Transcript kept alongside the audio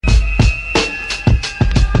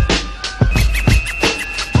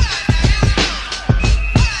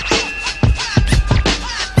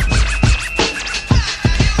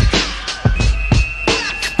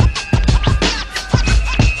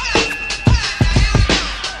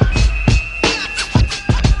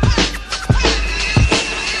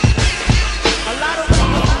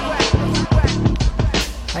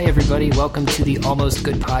everybody. Welcome to the Almost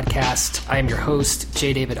Good Podcast. I am your host,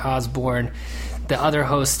 J. David Osborne. The other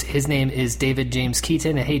host, his name is David James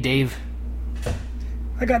Keaton. Hey, Dave.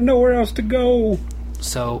 I got nowhere else to go.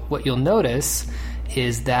 So what you'll notice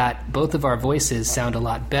is that both of our voices sound a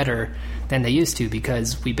lot better than they used to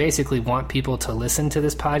because we basically want people to listen to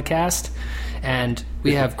this podcast, and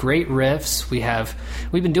we have great riffs.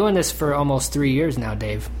 We've been doing this for almost 3 years now,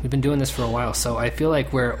 Dave. We've been doing this for a while, so I feel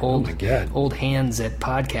like we're old hands at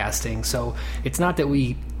podcasting. So it's not that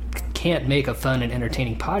we can't make a fun and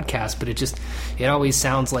entertaining podcast, but it always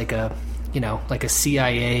sounds like a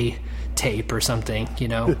CIA tape or something,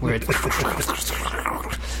 where it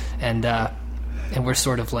and we're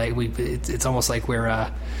sort of like it's almost like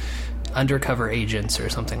we're undercover agents or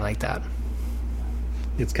something like that.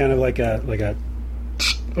 It's kind of like a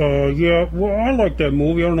yeah, well, I like that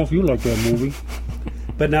movie. I don't know if you like that movie.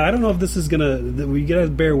 But now I don't know if this is we gotta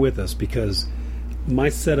bear with us because my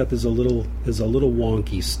setup is a little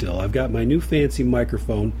wonky still. I've got my new fancy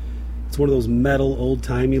microphone. It's one of those metal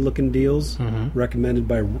old-timey looking deals, recommended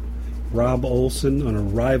by Rob Olson on a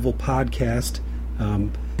rival podcast.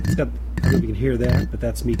 It's got, I don't know if you can hear that, but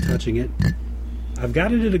that's me touching it. I've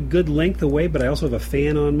got it at a good length away, but I also have a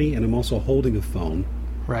fan on me, and I'm also holding a phone.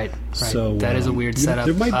 Right. So that is a weird setup.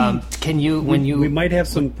 There might be. We might have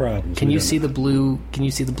some problems. Can you see the blue? Can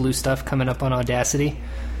you see the blue stuff coming up on Audacity?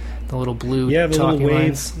 The little blue. Yeah, the talking little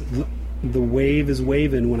waves. The wave is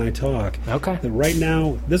waving when I talk. Okay. Right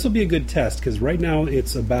now, this will be a good test because right now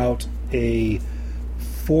it's about a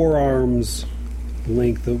forearms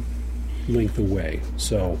length away.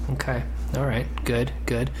 So. Okay. All right. Good.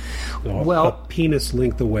 Well, a penis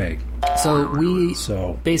length away.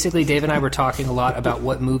 So basically, Dave and I were talking a lot about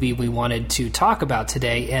what movie we wanted to talk about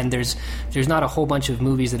today, and there's not a whole bunch of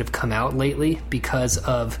movies that have come out lately because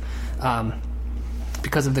of the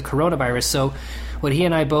coronavirus. So what he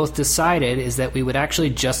and I both decided is that we would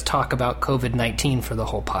actually just talk about COVID-19 for the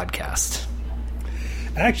whole podcast.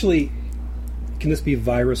 Actually, can this be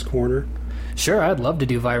Virus Corner? Sure, I'd love to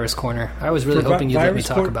do Virus Corner. I was really hoping you'd let me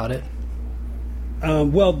talk about it.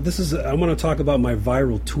 Well, I'm going to talk about my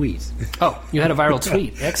viral tweet. Oh, you had a viral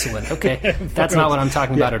tweet. Excellent. Okay, that's not what I'm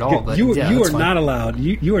talking about at all. But you are not allowed.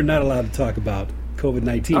 You are not allowed to talk about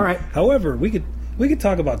COVID-19. All right. However, we could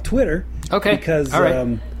talk about Twitter. Okay. Because all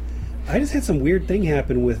right. I just had some weird thing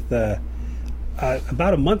happen with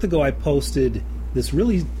about a month ago. I posted this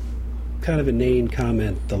really kind of inane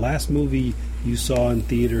comment. The last movie you saw in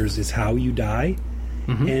theaters is How You Die,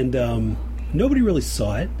 and nobody really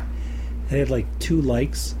saw it. I had like 2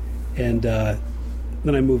 likes, and then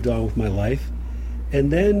I moved on with my life. And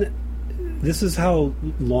then this is how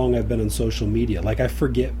long I've been on social media. Like, I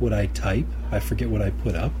forget what I type. I forget what I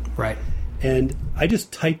put up. Right. And I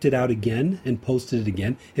just typed it out again and posted it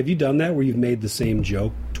again. Have you done that where you've made the same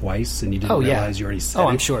joke twice and you didn't realize you already said it? Oh,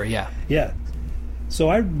 I'm sure, yeah. Yeah. So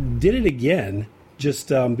I did it again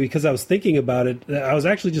just because I was thinking about it. I was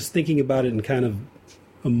actually just thinking about it in kind of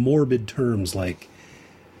morbid terms, like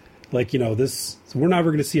this. We're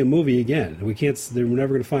never going to see a movie again. We're never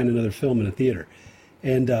going to find another film in a theater.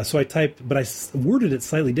 And so I typed, but I worded it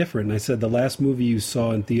slightly different. And I said, the last movie you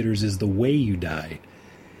saw in theaters is The Way You Die.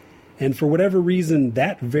 And for whatever reason,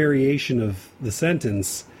 that variation of the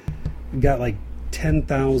sentence got like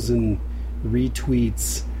 10,000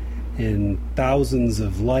 retweets and thousands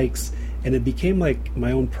of likes. And it became like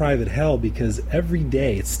my own private hell because every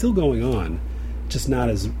day, it's still going on, just not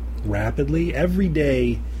as rapidly. Every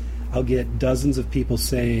day, I'll get dozens of people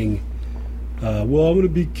saying, well, I'm going to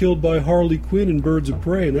be killed by Harley Quinn in Birds of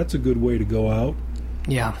Prey, and that's a good way to go out.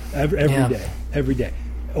 Yeah. Every day.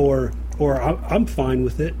 Or I'm fine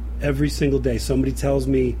with it every single day. Somebody tells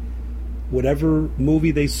me whatever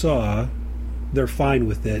movie they saw, they're fine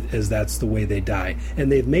with it as that's the way they die. And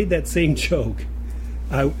they've made that same joke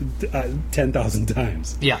 10,000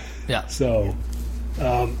 times. Yeah. So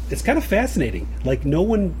it's kind of fascinating. Like, no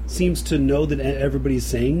one seems to know that everybody's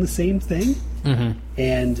saying the same thing. Mm-hmm.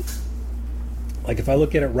 And like, if I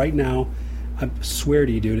look at it right now, I swear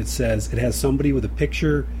to you, dude, it has somebody with a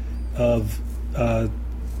picture of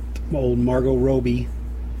old Margot Robbie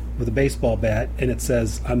with a baseball bat, and it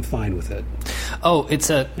says, I'm fine with it. Oh,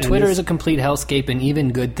 Twitter is a complete hellscape, and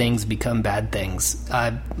even good things become bad things.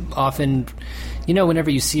 Often,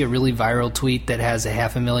 whenever you see a really viral tweet that has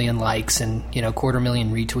 500,000 likes and,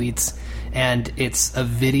 250,000 retweets, and it's a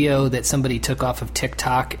video that somebody took off of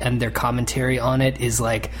TikTok, and their commentary on it is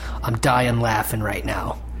like, I'm dying laughing right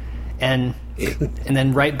now. And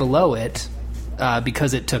then right below it,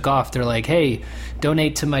 because it took off, they're like, hey,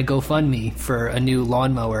 donate to my GoFundMe for a new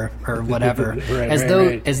lawnmower or whatever.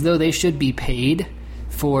 As though they should be paid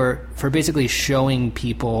for basically showing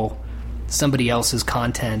people somebody else's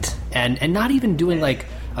content and not even doing like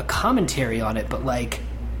a commentary on it, but like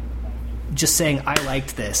just saying, I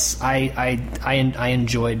liked this. I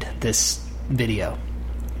enjoyed this video.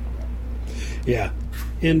 Yeah.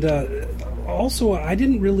 And also, I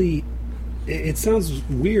didn't really... It sounds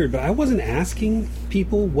weird, but I wasn't asking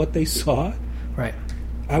people what they saw. Right.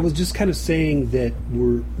 I was just kind of saying that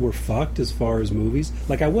we're fucked as far as movies.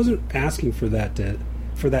 Like, I wasn't asking for that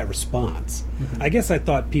response. Mm-hmm. I guess I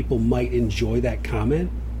thought people might enjoy that comment,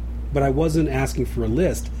 but I wasn't asking for a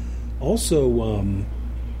list. Also,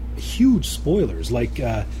 huge spoilers. Like,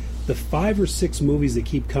 the 5 or 6 movies that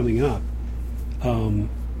keep coming up,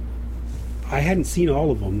 I hadn't seen all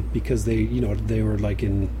of them because they were like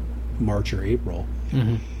in March or April.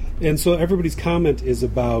 Mm-hmm. And so everybody's comment is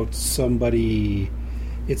about somebody...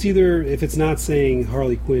 It's either, if it's not saying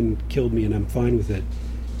Harley Quinn killed me and I'm fine with it,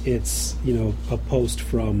 it's, a post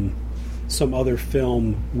from some other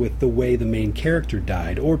film with the way the main character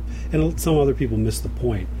died. And some other people missed the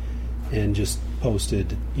point and just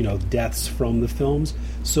posted, deaths from the films.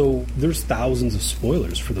 So there's thousands of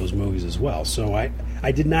spoilers for those movies as well. So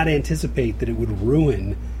I did not anticipate that it would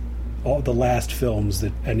ruin all the last films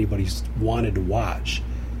that anybody's wanted to watch,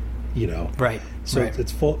 Right. So right.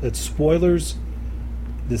 It's spoilers,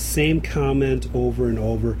 the same comment over and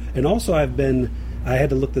over. And also I had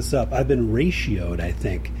to look this up. I've been ratioed, I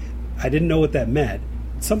think. I didn't know what that meant.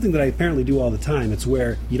 It's something that I apparently do all the time. It's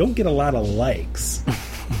where you don't get a lot of likes,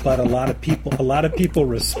 but a lot of people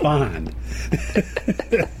respond.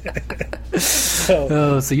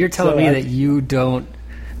 So you're telling me that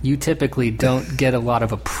you typically don't get a lot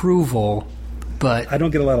of approval, but I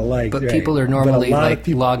don't get a lot of likes. But right. people are normally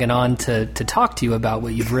logging on to talk to you about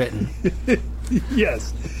what you've written.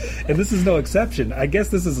 Yes, and this is no exception. I guess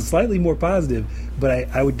this is a slightly more positive, but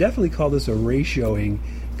I would definitely call this a ratioing,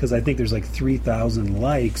 because I think there's like 3,000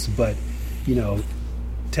 likes, but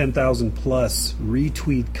 10,000 plus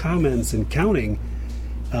retweet comments and counting,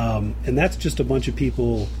 and that's just a bunch of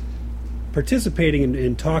people participating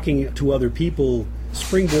and talking to other people,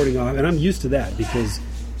 springboarding off, and I'm used to that because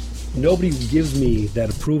nobody gives me that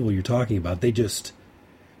approval you're talking about. They just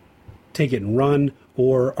take it and run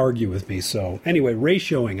or argue with me. So anyway,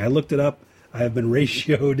 ratioing. I looked it up. I have been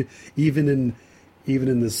ratioed even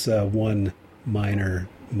in this one minor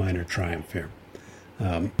triumph here.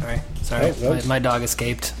 All right, sorry, my dog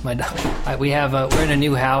escaped. We're in a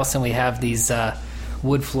new house and we have these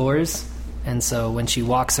wood floors, and so when she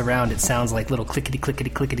walks around, it sounds like little clickety clickety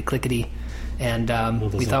clickety clickety. And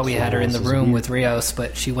we thought we had her in the room with Rios,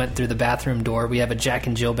 but she went through the bathroom door. We have a Jack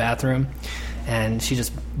and Jill bathroom, and she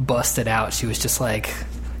just busted out. She was just like,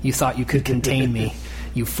 "You thought you could contain me,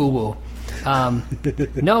 you fool."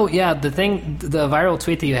 No, yeah, the viral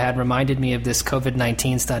tweet that you had reminded me of this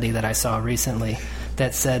COVID-19 study that I saw recently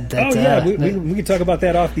that said that... Oh, yeah, we can talk about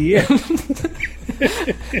that off the air.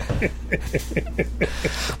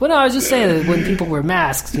 Well, no, I was just saying that when people wear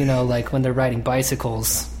masks, like when they're riding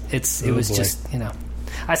bicycles... It was just,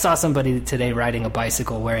 I saw somebody today riding a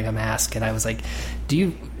bicycle wearing a mask, and I was like,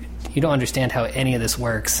 you don't understand how any of this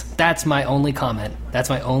works. That's my only comment.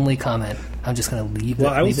 I'm just going to leave it there.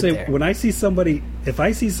 Well, I will say, when I see somebody, if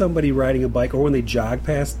I see somebody riding a bike, or when they jog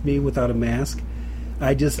past me without a mask,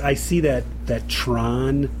 I see that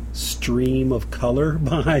Tron stream of color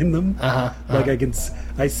behind them. Like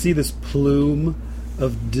I see this plume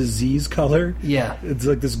of disease color. Yeah, it's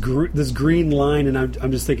like this green line, and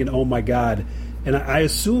I'm just thinking, oh my god. And I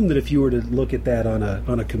assume that if you were to look at that on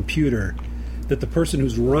a computer, that the person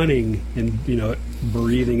who's running and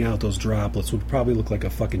breathing out those droplets would probably look like a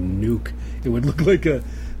fucking nuke. It would look like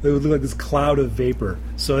this cloud of vapor.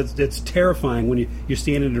 So it's terrifying when you're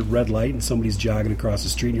standing at a red light and somebody's jogging across the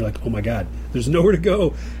street and you're like, oh my god, there's nowhere to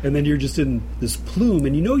go, and then you're just in this plume,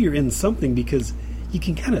 and you're in something because you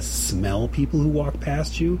can kind of smell people who walk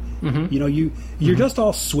past you. Mm-hmm. You're just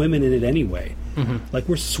all swimming in it anyway. Mm-hmm. Like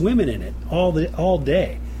we're swimming in it all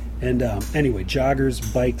day. And anyway,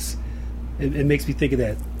 joggers, bikes. It makes me think of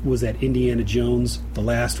that. Was that Indiana Jones, the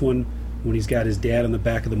last one, when he's got his dad on the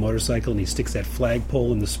back of the motorcycle and he sticks that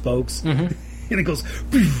flagpole in the spokes, mm-hmm. and it goes.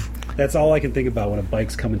 Poof. That's all I can think about when a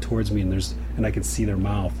bike's coming towards me and I can see their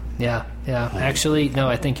mouth. Yeah. Actually, no,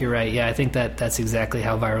 I think you're right. Yeah, I think that's exactly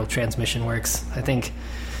how viral transmission works. I think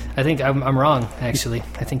I'm wrong. Actually,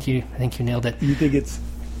 I think you nailed it. You think it's?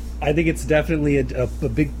 I think it's definitely a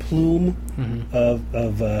big plume mm-hmm.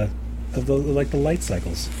 of the light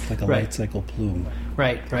cycles, like a light cycle plume.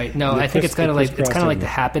 Right. No, I think it's kind of like the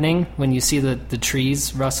happening when you see the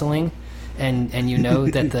trees rustling. and you know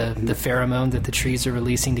that the pheromone that the trees are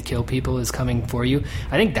releasing to kill people is coming for you.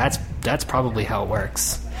 I think that's probably how it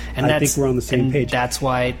works. And I think we're on the same page. That's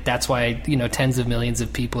why tens of millions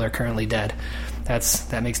of people are currently dead.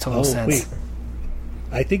 That makes total sense. Wait.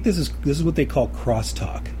 I think this is what they call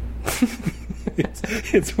crosstalk.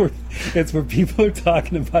 It's where people are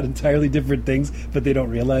talking about entirely different things, but they don't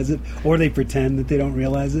realize it, or they pretend that they don't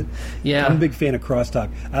realize it. Yeah, I'm a big fan of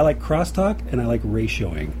crosstalk. I like crosstalk, and I like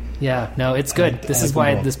ratioing. Yeah, no, it's good. This is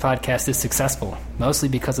why this podcast is successful, mostly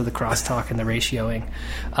because of the crosstalk and the ratioing.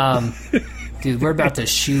 Dude, we're about to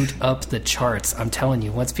shoot up the charts. I'm telling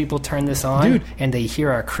you, once people turn this on and they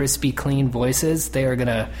hear our crispy, clean voices, they're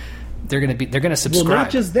gonna subscribe. Well,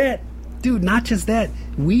 not just that. Dude, not just that.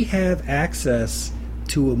 We have access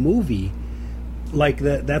to a movie. Like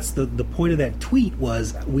that's the point of that tweet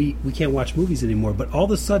was we can't watch movies anymore. But all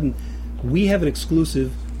of a sudden, we have an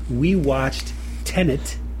exclusive. We watched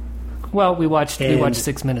Tenet. Well, we watched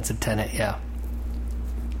 6 minutes of Tenet. Yeah.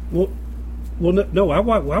 Well, no. I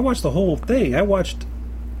watched the whole thing. I watched.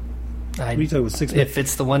 What are you talking about? 6 minutes? If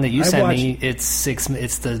it's the one that you sent me, it's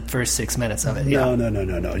the first 6 minutes of it. No.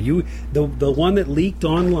 The one that leaked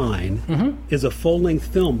online is a full length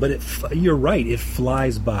film, but you're right. It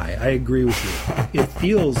flies by. I agree with you.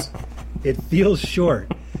 It feels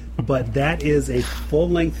short, but that is a full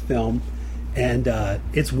length film, and I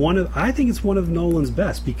think it's one of Nolan's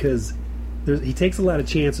best because he takes a lot of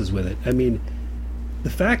chances with it. I mean, the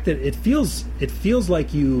fact that it feels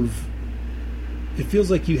like you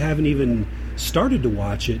haven't even started to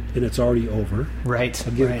watch it and it's already over. Right.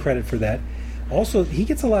 I'll give him credit for that. Also, he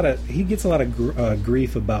gets a lot of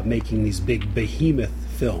grief about making these big behemoth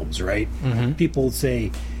films, right? Mm-hmm. People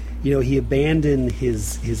say, he abandoned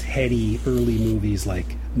his heady early movies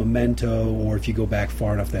like Memento, or if you go back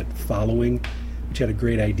far enough, that Following, which had a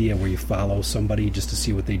great idea where you follow somebody just to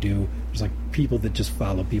see what they do. There's like people that just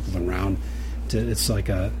follow people around. It's like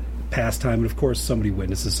a pastime, and of course somebody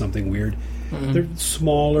witnesses something weird. Mm-hmm. They're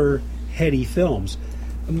smaller, heady films.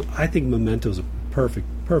 I think Memento's a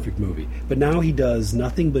perfect movie. But now he does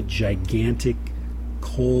nothing but gigantic,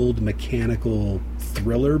 cold, mechanical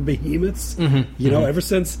thriller behemoths. Mm-hmm. Ever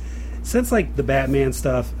since like the Batman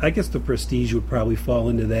stuff, I guess The Prestige would probably fall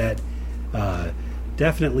into that.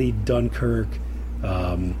 Definitely Dunkirk,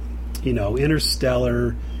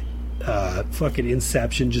 Interstellar, fucking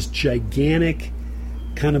Inception, just gigantic,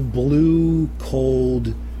 kind of blue,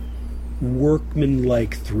 cold,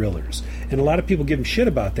 workman-like thrillers. And a lot of people give him shit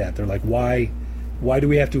about that. They're like, why do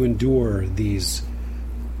we have to endure these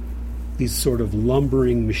sort of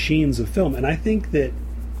lumbering machines of film? And I think that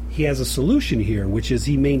he has a solution here, which is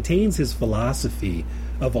he maintains his philosophy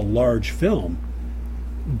of a large film,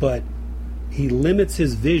 but he limits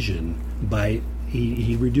his vision by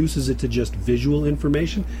he reduces it to just visual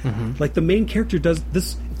information. Mm-hmm. Like the main character does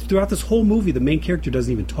this throughout this whole movie. The main character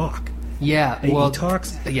doesn't even talk. Yeah, he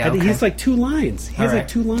talks. Yeah, okay. He has like 2 lines. He has like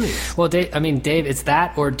 2 lines. Well, Dave, it's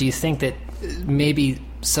that, or do you think that maybe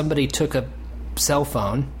somebody took a cell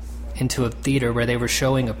phone into a theater where they were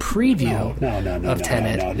showing a preview of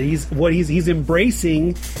Tenet? No. He's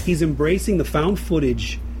embracing the found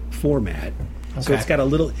footage format. Okay. So it's got a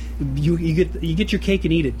little. You get your cake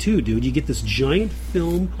and eat it too, dude. You get this giant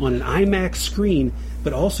film on an IMAX screen,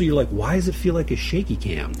 but also you're like, why does it feel like a shaky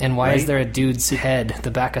cam? And why is there a dude's head, the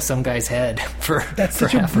back of some guy's head? That's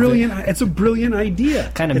such a brilliant. It's a brilliant idea.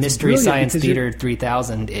 Kind of Mystery Science Theater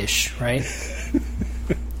 3000-ish, right?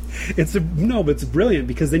 But it's brilliant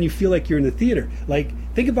because then you feel like you're in the theater. Like,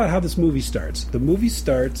 think about how this movie starts. The movie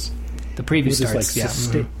starts. The preview starts.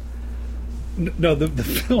 No, the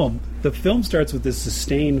film starts with this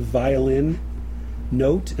sustained violin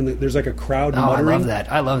note, and there's like a crowd muttering.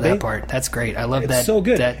 I love that part. That's great. I love that. It's so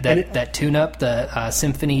good. That tune-up, the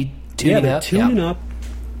symphony tuning up. Tuning up,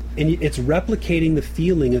 and it's replicating the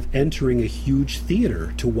feeling of entering a huge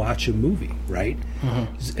theater to watch a movie, right?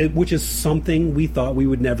 Mm-hmm. Which is something we thought we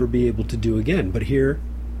would never be able to do again. But here,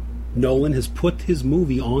 Nolan has put his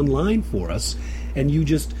movie online for us, and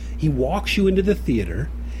he walks you into the theater.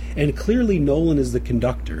 And clearly Nolan is the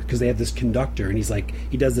conductor, because they have this conductor, and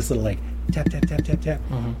he does this little like tap tap tap tap tap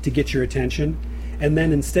to get your attention. And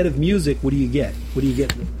then instead of music, what do you get? What do you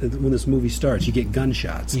get when this movie starts? You get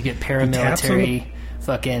gunshots. You get paramilitary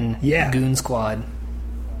fucking goon squad.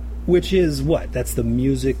 Which is what? That's the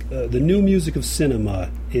music. The new music of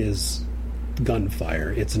cinema is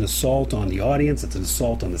gunfire. It's an assault on the audience. It's an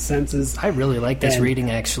assault on the senses. I really like this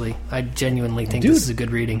reading, actually. I genuinely think this is a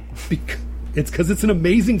good reading. It's because it's an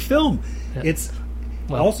amazing film. Yeah. It's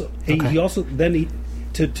also he also then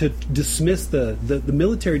to dismiss the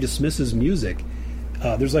military dismisses music.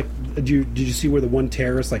 There's like, did you see where the one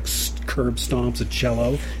terrorist like curb stomps a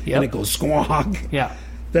cello and it goes squawk? Yeah.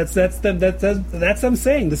 That's I'm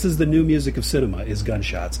saying this is the new music of cinema is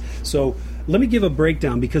gunshots. So let me give a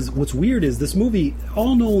breakdown, because what's weird is this movie,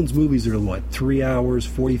 all Nolan's movies are 3 hours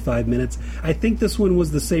 45 minutes. I think this one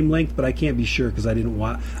was the same length, but I can't be sure because I didn't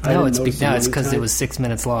watch. It's because it was 6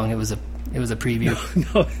 minutes long. It was a preview.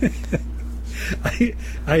 No.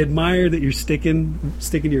 I admire that you're sticking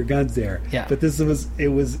to your guns there. Yeah. But it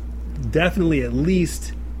was definitely at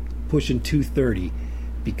least pushing 230,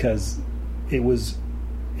 because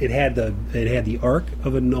it had the arc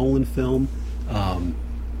of a Nolan film.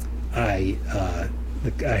 It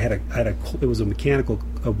was a mechanical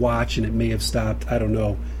watch, and it may have stopped. I don't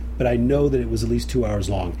know, but I know that it was at least 2 hours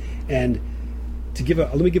long. And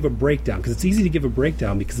let me give a breakdown, because it's easy to give a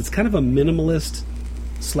breakdown because it's kind of a minimalist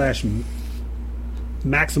 /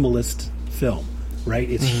 maximalist film, right?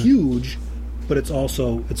 It's huge, but it's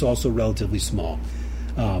also relatively small.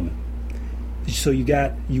 So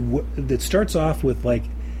it starts off with like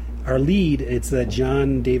our lead. It's that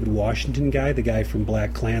John David Washington guy, the guy from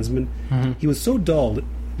Black Klansman. Mm-hmm. He was so dull,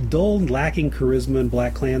 lacking charisma in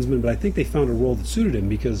Black Klansman, but I think they found a role that suited him,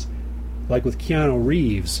 because, like with Keanu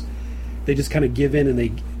Reeves, they just kind of give in and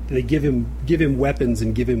they give him weapons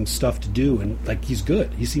and give him stuff to do, and like he's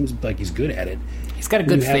good. He seems like he's good at it. He's got a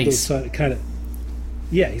good face.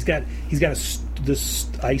 He's got this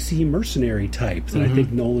icy mercenary type that I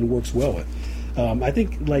think Nolan works well with. I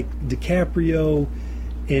think like DiCaprio,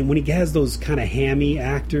 and when he has those kind of hammy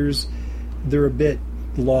actors, they're a bit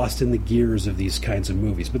lost in the gears of these kinds of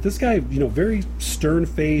movies. But this guy, very stern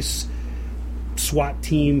face, SWAT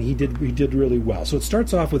team, he did really well. So it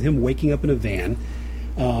starts off with him waking up in a van,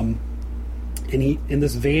 and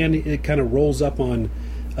this van, it kind of rolls up on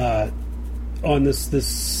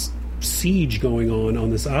this siege going on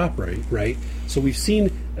this opera, right? So we've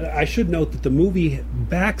seen. I should note that the movie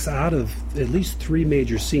backs out of at least 3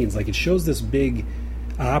 major scenes. Like, it shows this big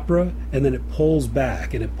opera, and then it pulls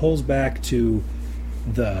back, to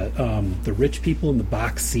the rich people in the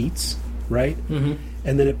box seats, right? Mm-hmm.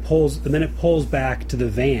 And then it pulls back to the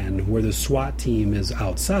van where the SWAT team is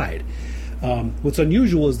outside. What's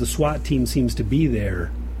unusual is the SWAT team seems to be there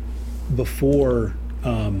before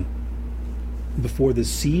the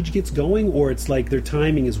siege gets going, or it's like their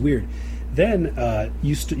timing is weird. Then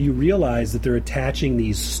you realize that they're attaching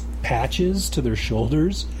these patches to their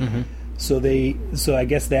shoulders. Mm-hmm. So I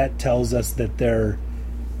guess that tells us that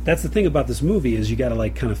that's the thing about this movie, is you got to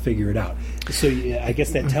like kind of figure it out. So I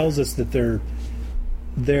guess that tells us that they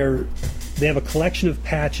have a collection of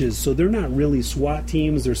patches, so they're not really SWAT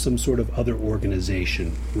teams, they're some sort of other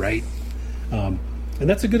organization, right? And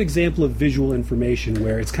that's a good example of visual information,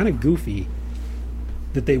 where it's kind of goofy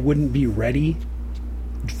that they wouldn't be ready,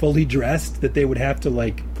 fully dressed, that they would have to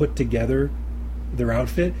like put together their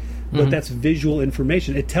outfit, but that's visual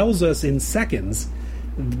information. It tells us in seconds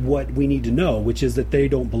what we need to know, which is that they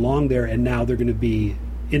don't belong there, and now they're going to be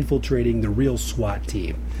infiltrating the real SWAT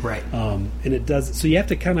team, right? And it does, so you have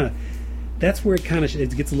to kind of, that's where it gets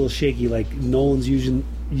a little shaky. Like Nolan's using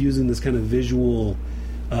this kind of visual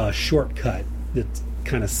shortcut that's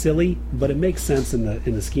kind of silly, but it makes sense in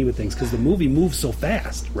the scheme of things, because the movie moves so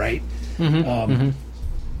fast, right?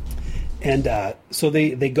 And so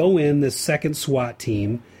they go in this second SWAT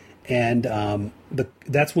team, and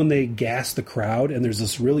that's when they gas the crowd, and there's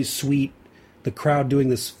this really sweet, the crowd doing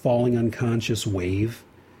this falling unconscious wave.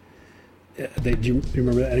 Do you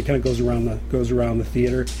remember that? And it kind of goes around the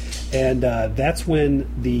theater, and that's when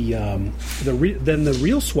then the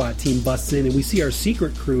real SWAT team busts in, and we see our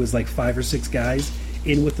secret crew is like 5 or 6 guys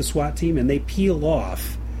in with the SWAT team, and they peel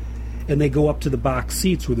off, and they go up to the box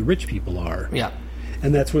seats where the rich people are. Yeah.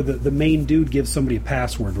 And that's where the main dude gives somebody a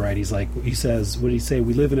password, right? He says, what did he say?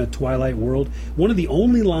 We live in a twilight world. One of the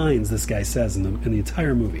only lines this guy says in the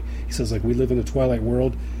entire movie. He says, like, we live in a twilight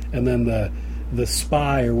world, and then the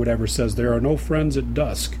spy or whatever says, there are no friends at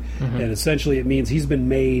dusk. Mm-hmm. And essentially it means he's been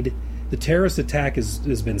made, the terrorist attack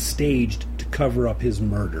has been staged to cover up his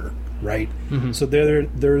murder, right? Mm-hmm. So they're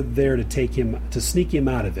there to sneak him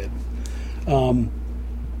out of it.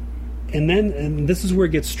 And this is where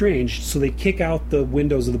it gets strange. So they kick out the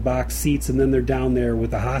windows of the box seats, and then they're down there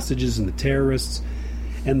with the hostages and the terrorists.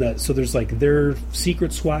 And so there's like their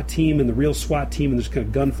secret SWAT team and the real SWAT team, and there's kind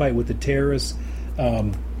of gunfight with the terrorists.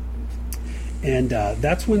 And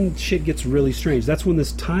that's when shit gets really strange. That's when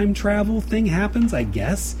this time travel thing happens, I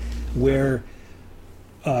guess, where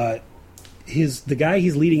the guy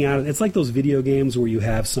he's leading out. It's like those video games where you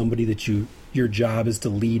have somebody that your job is to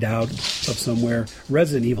lead out of somewhere.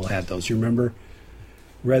 Resident Evil had those. You remember?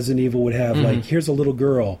 Resident Evil would have like, here's a little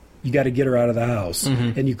girl. you got to get her out of the house,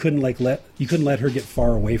 and you couldn't let her get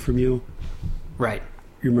far away from you. Right.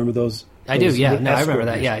 You remember those? I do. Yeah. No, I remember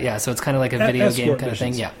that. Yeah. So it's kind of like a video game kind of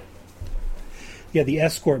thing. Yeah. Yeah, the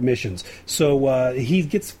escort missions. So he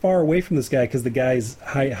gets far away from this guy because the guy's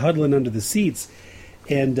huddling under the seats,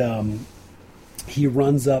 and he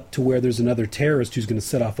runs up to where there's another terrorist who's going to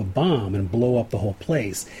set off a bomb and blow up the whole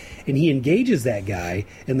place. And he engages that guy,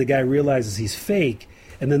 and the guy realizes he's fake,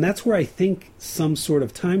 and then that's where I think some sort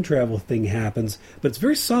of time travel thing happens, but it's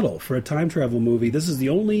very subtle for a time travel movie. This is the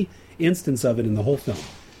only instance of it in the whole film.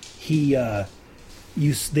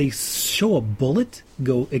 They show a bullet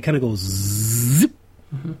go. It kind of goes zip,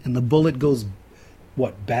 and the bullet goes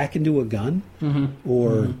back into a gun,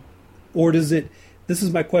 or does it? This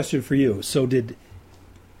is my question for you. So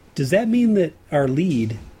does that mean that our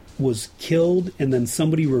lead was killed and then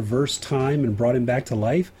somebody reversed time and brought him back to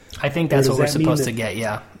life? I think that's what we're supposed to get.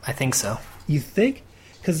 Yeah, I think so. You think?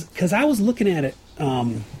 Because I was looking at it.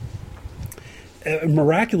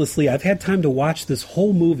 Miraculously, I've had time to watch this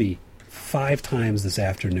whole movie 5 times this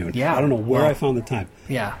afternoon. Yeah, I don't know where I found the time.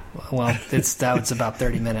 Yeah, well, it's about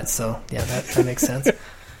 30 minutes, so yeah, that makes sense.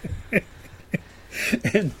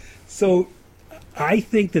 And so I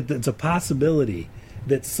think that it's a possibility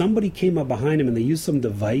that somebody came up behind him and they used some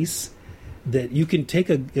device that you can take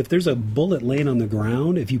if there's a bullet laying on the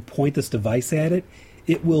ground, if you point this device at it,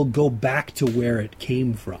 it will go back to where it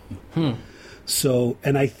came from. So,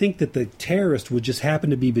 and I think that the terrorist would just happen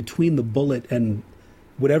to be between the bullet and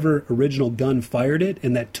whatever original gun fired it,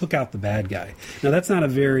 and that took out the bad guy. Now, that's not a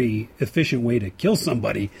very efficient way to kill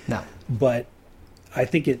somebody. No. But I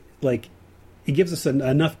think it gives us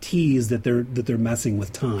enough tease that they're messing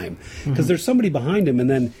with time. Because there's somebody behind him, and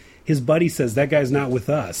then his buddy says, that guy's not with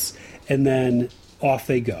us. And then off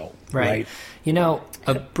they go. Right? You know,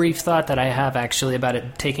 a brief thought that I have actually about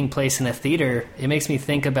it taking place in a theater, it makes me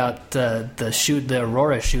think about the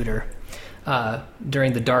Aurora shooter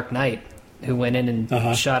during The Dark Knight, who went in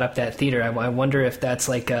and shot up that theater. I wonder if that's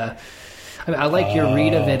like a... I like your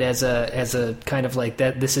read of it as a kind of like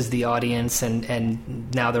that. This is the audience,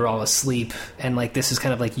 and now they're all asleep, and like this is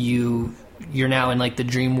kind of like you're now in like the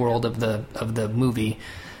dream world of the movie,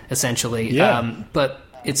 essentially. Yeah. But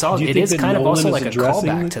it is kind of also like a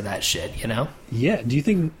callback to that shit, you know? Yeah. Do you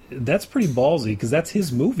think that's pretty ballsy? Because that's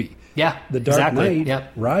his movie. Yeah. The Dark Knight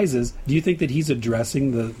Rises. Do you think that he's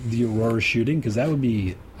addressing the Aurora shooting? Because that would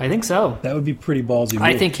be. I think so. That would be pretty ballsy.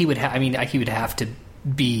 I think he would. He would have to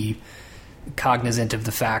be cognizant of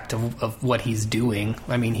the fact of what he's doing.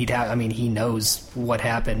 I mean, he knows what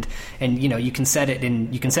happened, and you can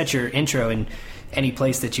set your intro in any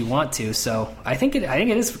place that you want to. So I think it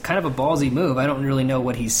is kind of a ballsy move. I don't really know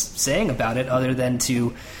what he's saying about it, other than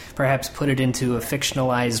to perhaps put it into a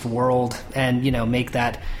fictionalized world and make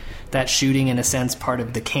that shooting in a sense part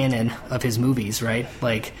of the canon of his movies, right?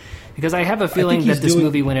 Like, because I have a feeling that this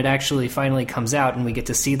movie, when it actually finally comes out and we get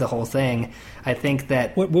to see the whole thing, I think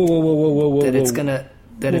that it's gonna.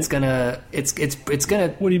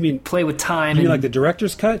 What do you mean? Play with time. You mean like the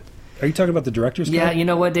director's cut? Are you talking about the director's cut? Yeah, you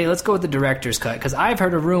know what, Dave? Let's go with the director's cut, because I've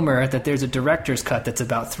heard a rumor that there's a director's cut that's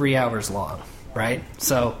about 3 hours long, right?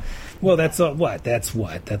 So, well, that's what?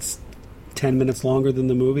 That's 10 minutes longer than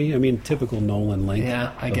the movie. I mean, typical Nolan length.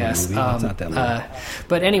 Yeah, I guess it's not that long.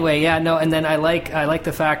 But anyway, yeah, no. And then I like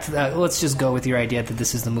the fact that let's just go with your idea that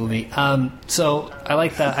this is the movie. So I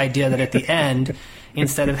like the idea that at the end,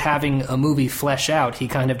 instead of having a movie flesh out, he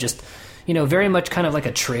kind of just, very much kind of like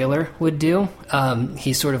a trailer would do.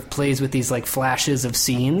 He sort of plays with these like flashes of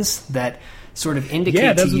scenes that sort of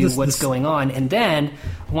indicate to you what's going on. And then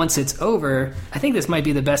once it's over, I think this might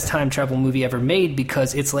be the best time travel movie ever made,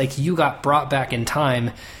 because it's like you got brought back in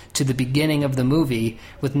time to the beginning of the movie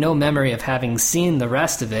with no memory of having seen the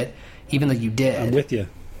rest of it, even though you did. I'm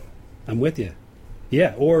with you.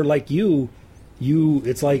 Yeah, or like you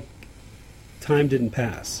it's like time didn't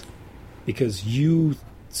pass because you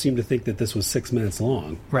seem to think that this was 6 minutes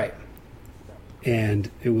long. Right.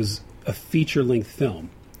 And it was a feature-length film.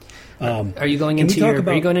 Are you going into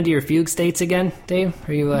your fugue states again, Dave?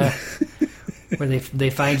 Are you where they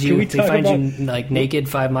find you like naked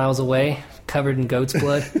 5 miles away, covered in goat's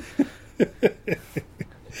blood?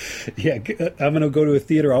 Yeah, I'm going to go to a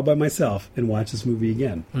theater all by myself and watch this movie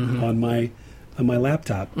again on my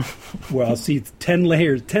laptop, where I'll see 10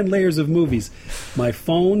 layers of movies. My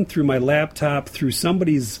phone, through my laptop, through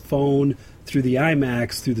somebody's phone, through the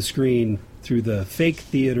IMAX, through the screen, through the fake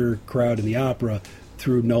theater crowd in the opera,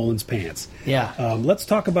 through Nolan's pants. Yeah. Let's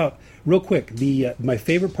talk about, real quick, my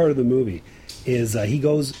favorite part of the movie is he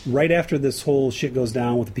goes, right after this whole shit goes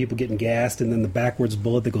down with the people getting gassed, and then the backwards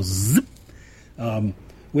bullet that goes zip,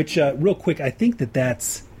 which, real quick, I think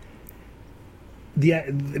that's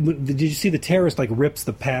did you see the terrorist like rips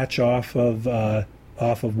the patch off of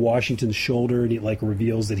Washington's shoulder, and he like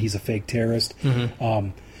reveals that he's a fake terrorist? Mm-hmm.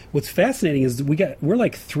 What's fascinating is we're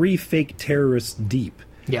like 3 fake terrorists deep.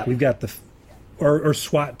 Yeah, we've got or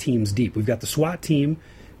SWAT teams deep. We've got the SWAT team.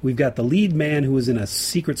 We've got the lead man who is in a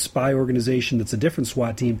secret spy organization that's a different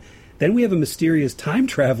SWAT team. Then we have a mysterious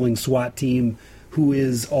time-traveling SWAT team who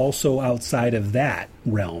is also outside of that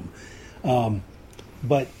realm.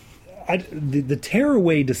 But the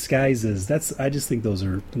tearaway disguises, I just think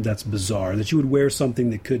that's bizarre. That you would wear something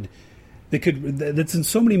that's in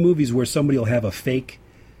so many movies where somebody will have a fake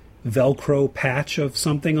Velcro patch of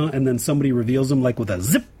something on, and then somebody reveals them like with a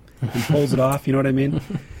zip and pulls it off. You know what I mean?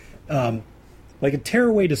 Like a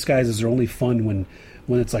tearaway disguises are only fun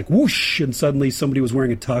when it's like whoosh and suddenly somebody was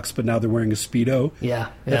wearing a tux but now they're wearing a Speedo. Yeah.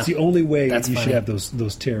 That's the only way That's you funny. should have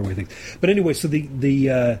those tearaway things. But anyway, so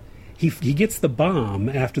he gets the bomb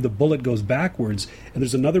after the bullet goes backwards, and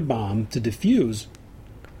there's another bomb to defuse,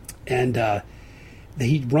 and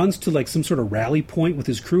he runs to like some sort of rally point with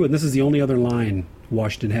his crew, and this is the only other line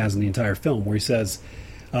Washington has in the entire film where he says,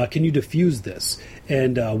 can you defuse this?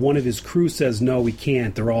 And one of his crew says, no, we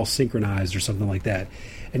can't. They're all synchronized or something like that.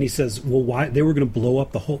 And he says, well, why? They were going to blow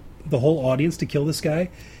up the whole audience to kill this guy.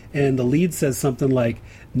 And the lead says something like,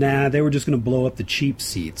 nah, they were just going to blow up the cheap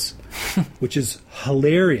seats, which is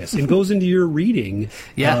hilarious and goes into your reading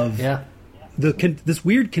of this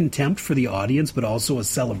weird contempt for the audience, but also a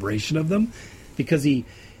celebration of them, because he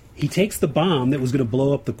takes the bomb that was going to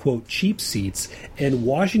blow up the, quote, cheap seats, and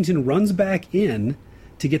Washington runs back in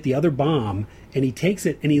to get the other bomb, and he takes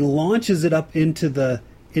it and he launches it up into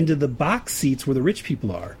the box seats where the rich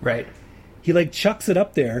people are. Right. He like chucks it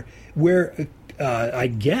up there where I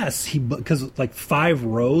guess because like 5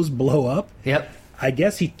 rows blow up. Yep. I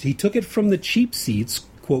guess he took it from the cheap seats,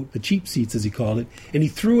 quote, the cheap seats as he called it, and he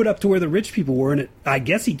threw it up to where the rich people were, and I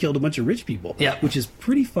guess he killed a bunch of rich people. Yeah. Which is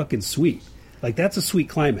pretty fucking sweet. Like that's a sweet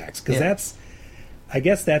climax because I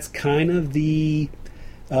guess that's kind of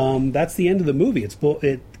that's the end of the movie. It's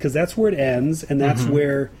because that's where it ends, and that's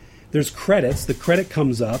where there's credits. The credit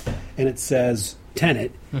comes up, and it says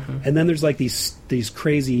Tenet, and then there's like these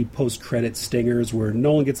crazy post-credit stingers where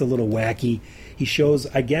Nolan gets a little wacky. He shows,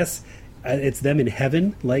 I guess, it's them in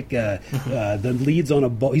heaven. Like the lead's on a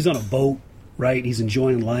boat. He's on a boat, right? He's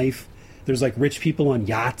enjoying life. There's like rich people on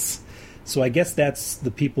yachts. So I guess that's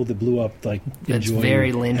the people that blew up. Like it's enjoying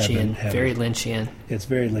very Lynchian. heaven. Very Lynchian. It's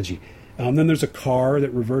very Lynchy. Then there's a car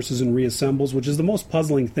that reverses and reassembles, which is the most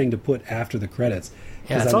puzzling thing to put after the credits.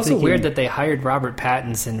 Yeah, it's also weird that they hired Robert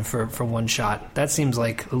Pattinson for one shot. That seems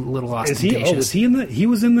like a little ostentatious. He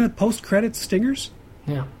was in the post-credits stingers?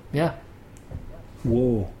 Yeah.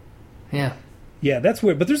 Whoa. Yeah. Yeah, that's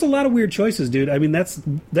weird. But there's a lot of weird choices, dude. I mean, that's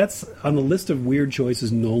on the list of weird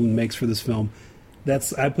choices Nolan makes for this film.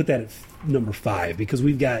 I put that at number 5 because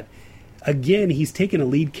we've got, again, he's taken a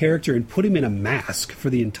lead character and put him in a mask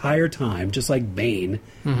for the entire time, just like Bane.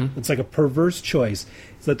 Mm-hmm. It's like a perverse choice.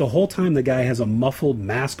 It's like the whole time the guy has a muffled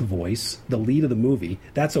mask voice, the lead of the movie.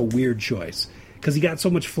 That's a weird choice because he got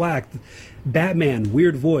so much flack. Batman,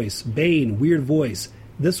 weird voice. Bane, weird voice.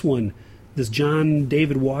 This one, this John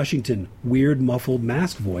David Washington, weird muffled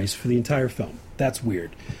mask voice for the entire film. That's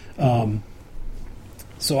weird.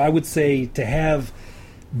 So I would say to have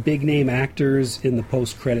big name actors in the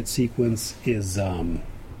post-credit sequence is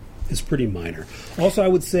pretty minor. Also, I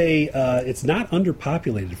would say it's not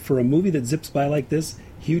underpopulated. For a movie that zips by like this,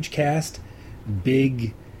 huge cast,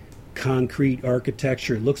 big concrete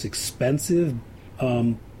architecture, it looks expensive,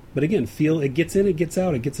 but again, it gets in, it gets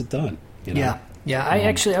out, it gets it done. You know? Yeah.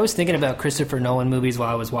 I was thinking about Christopher Nolan movies while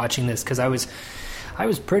I was watching this because I was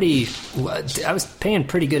paying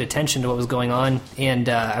pretty good attention to what was going on, and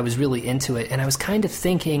I was really into it. And I was kind of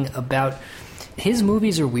thinking about his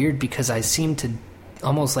movies are weird because I seem to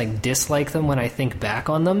almost like dislike them when I think back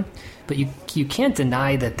on them. But you can't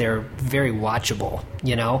deny that they're very watchable.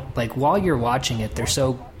 You know, like while you're watching it, they're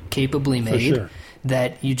so capably made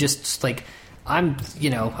that you just like. I'm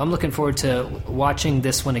looking forward to watching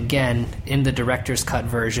this one again in the director's cut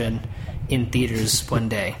version in theaters one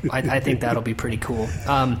day. I think that'll be pretty cool.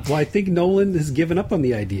 Well, I think Nolan has given up on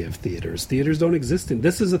the idea of theaters. Theaters don't exist.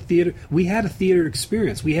 This is a theater. We had a theater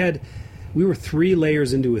experience. We were 3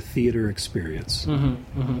 layers into a theater experience.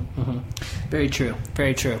 Very true.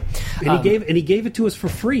 Very true. And he gave it to us for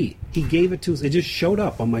free. He gave it to us. It just showed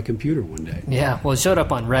up on my computer one day. Yeah. Well, it showed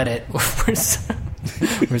up on Reddit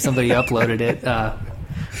where somebody uploaded it.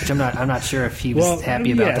 which I'm not sure if he was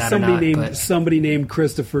happy about that or not. Somebody named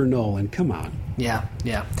Christopher Nolan. Come on. Yeah.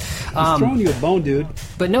 He's throwing you a bone, dude.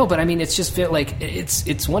 But it's just like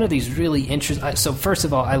it's one of these really interesting. So first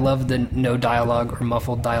of all, I love the no dialogue or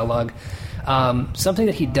muffled dialogue. Something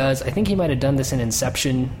that he does, I think he might have done this in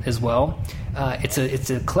Inception as well. It's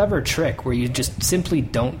a clever trick where you just simply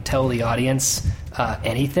don't tell the audience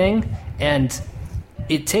anything, and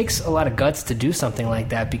it takes a lot of guts to do something like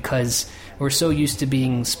that because we're so used to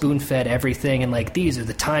being spoon-fed everything and like these are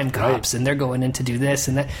the time cops and they're going in to do this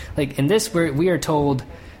and that. Like in this, we are told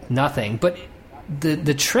nothing. But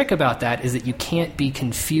the trick about that is that you can't be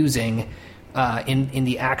confusing in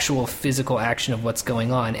the actual physical action of what's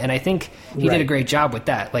going on. And I think he did a great job with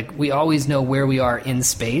that. Like we always know where we are in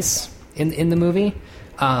space in the movie.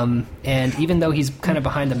 And even though he's kind of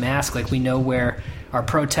behind the mask, like we know where our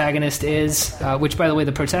protagonist is, which by the way,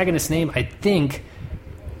 the protagonist's name, I think,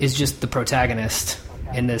 is just the protagonist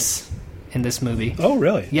in this movie. Oh,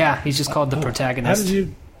 really? Yeah, he's just called the protagonist. How did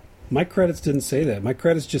you... My credits didn't say that. My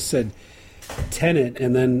credits just said Tenet,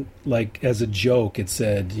 and then, like, as a joke, it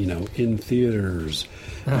said, in theaters.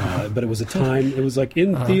 But it was a time... It was, like,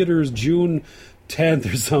 in theaters June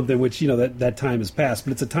 10th or something, which, that time has passed.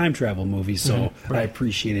 But it's a time travel movie, so I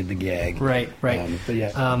appreciated the gag. Right. But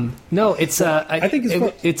yeah. No, it's... I think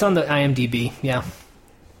it's on the IMDb, yeah.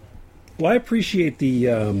 Well, I appreciate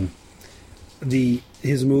his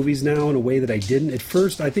movies now in a way that I didn't. At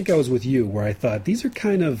first, I think I was with you, where I thought, these are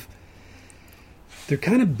they're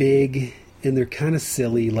kind of big, and they're kind of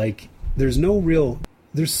silly. Like, there's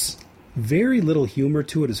very little humor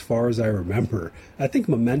to it as far as I remember. I think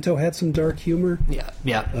Memento had some dark humor. Yeah.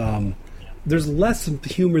 There's less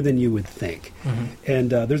humor than you would think.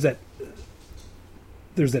 And there's that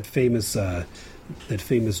famous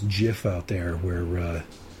GIF out there where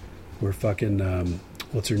fucking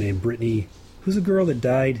what's her name? Brittany. Who's the girl that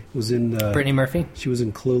died? Was in Brittany Murphy. She was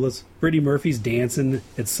in Clueless. Brittany Murphy's dancing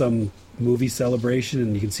at some movie celebration,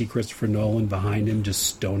 and you can see Christopher Nolan behind him, just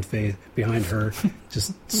stone-faced behind her,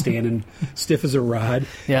 just standing stiff as a rod.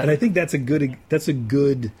 Yeah. And I think that's a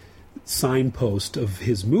good signpost of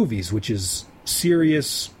his movies, which is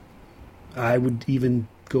serious. I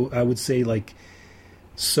would say like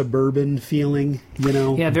suburban feeling,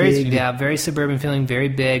 Yeah, very suburban feeling, very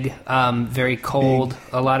big, very cold. Big.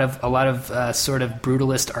 A lot of sort of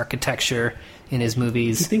brutalist architecture in his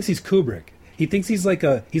movies. He thinks he's Kubrick. He thinks he's like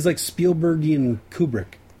Spielbergian Kubrick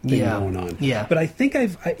thing going on. Yeah. But I think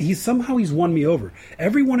he's won me over.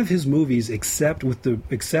 Every one of his movies, except with the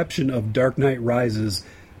exception of Dark Knight Rises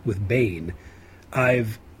with Bane,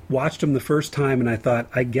 I've watched them the first time and I thought,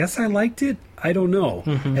 I guess I liked it. I don't know.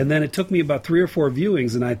 And then it took me about 3 or 4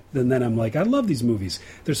 viewings, and then I'm like, I love these movies.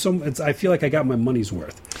 I feel like I got my money's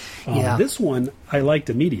worth. This one I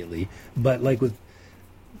liked immediately, but like with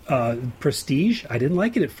Prestige, I didn't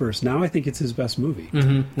like it at first. Now I think it's his best movie.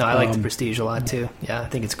 No, I like the Prestige a lot too. Yeah, I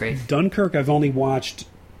think it's great. Dunkirk, I've only watched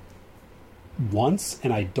once,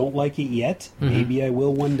 and I don't like it yet. Maybe I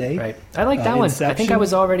will one day. Right, I like that one. Inception. I think I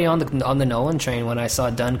was already on the Nolan train when I saw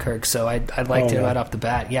Dunkirk, so I liked it right off the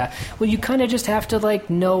bat. Yeah, well, you kind of just have to like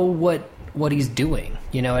know what he's doing.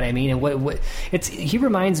 You know what I mean? And he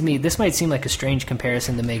reminds me. This might seem like a strange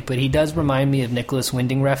comparison to make, but he does remind me of Nicholas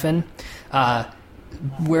Winding Refn.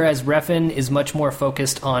 Whereas Refn is much more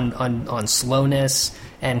focused on slowness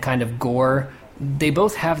and kind of gore, they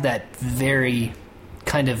both have that very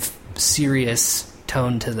kind of serious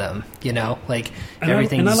tone to them, like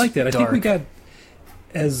everything's and I like that. Dark. I think we got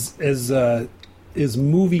as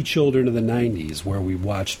movie children of the 90s, where we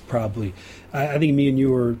watched probably, I think me and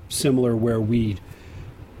you were similar, where we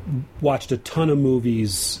watched a ton of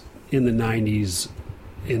movies in the 90s,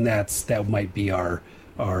 and that might be our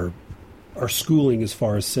schooling as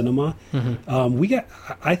far as cinema.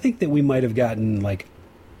 I think that we might have gotten like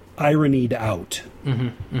ironied out,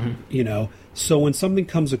 so when something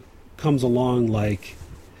comes along like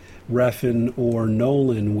Refn or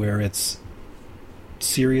Nolan, where it's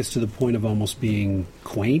serious to the point of almost being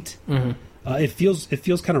quaint, it feels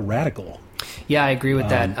kind of radical. Yeah, I agree with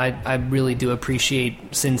that. I really do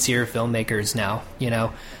appreciate sincere filmmakers now,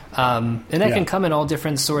 and that can come in all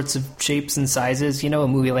different sorts of shapes and sizes. A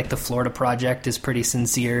movie like The Florida Project is pretty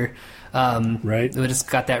sincere. Right. But it's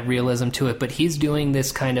got that realism to it. But he's doing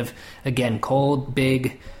this kind of, again, cold,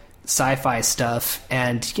 big sci-fi stuff,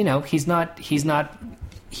 and he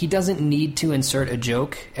doesn't need to insert a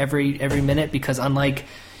joke every minute, because unlike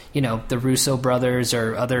the Russo brothers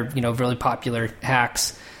or other really popular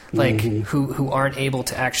hacks who aren't able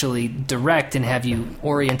to actually direct and have you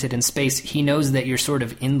oriented in space, he knows that you're sort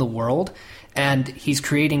of in the world, and he's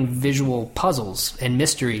creating visual puzzles and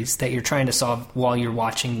mysteries that you're trying to solve while you're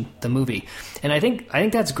watching the movie. And I think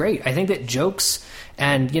that's great. I think that jokes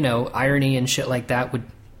and, irony and shit like that would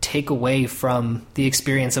take away from the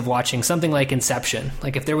experience of watching something like Inception.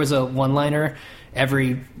 Like if there was a one-liner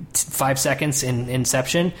every 5 seconds in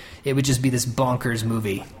Inception, it would just be this bonkers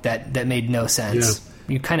movie that made no sense. Yeah.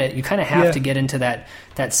 You kind of have to get into that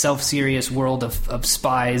self-serious world of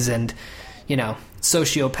spies and,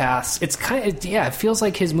 sociopaths. It's it feels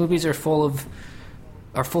like his movies are full of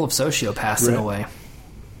sociopaths in a way.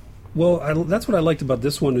 Well, that's what I liked about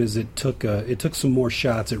this one is it took some more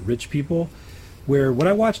shots at rich people. Where when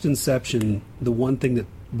I watched Inception, the one thing that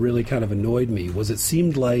really kind of annoyed me was it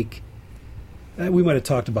seemed like we might have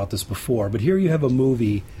talked about this before, but here you have a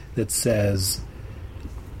movie that says,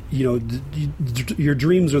 your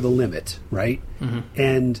dreams are the limit, right? Mm-hmm.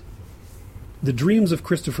 And the dreams of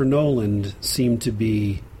Christopher Nolan seem to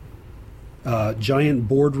be giant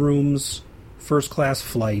boardrooms, first-class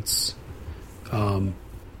flights,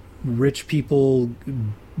 rich people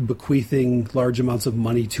bequeathing large amounts of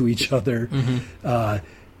money to each other,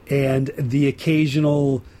 and the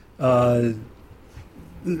occasional a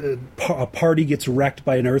party gets wrecked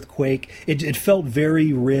by an earthquake. It felt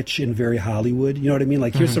very rich and very Hollywood. You know what I mean?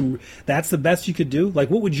 Like, here's that's the best you could do?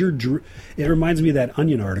 Like, what would your it reminds me of that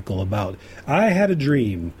Onion article about, I had a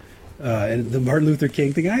dream, and the Martin Luther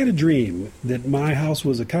King thing, I had a dream that my house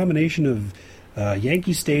was a combination of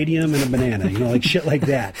Yankee Stadium and a banana, like shit like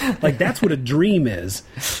that. Like, that's what a dream is.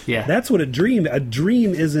 Yeah. That's what a dream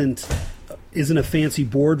isn't a fancy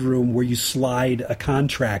boardroom where you slide a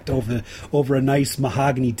contract over a nice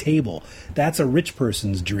mahogany table. That's a rich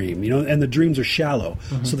person's dream, and the dreams are shallow.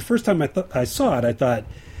 Mm-hmm. So the first time I saw it, I thought,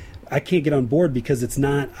 I can't get on board because it's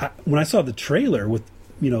not, when I saw the trailer with,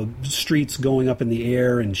 streets going up in the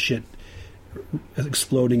air and shit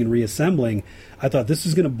exploding and reassembling, I thought, this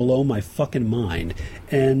is going to blow my fucking mind.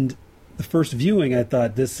 And the first viewing, I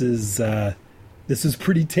thought, this is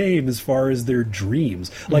pretty tame as far as their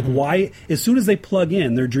dreams. Like, why, as soon as they plug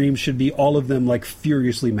in, their dreams should be all of them like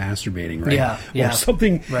furiously masturbating, right? Yeah. Or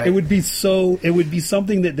something. Right. It would be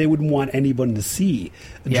something that they wouldn't want anyone to see.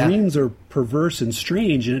 Yeah. Dreams are perverse and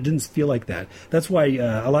strange, and it didn't feel like that. That's why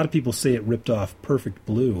a lot of people say it ripped off Perfect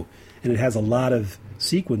Blue, and it has a lot of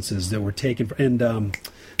sequences that were taken from, and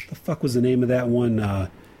the fuck was the name of that one?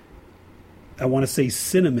 I want to say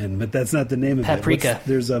Cinnamon, but that's not the name of Paprika.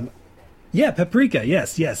 Paprika.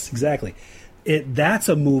 Yes, exactly. That's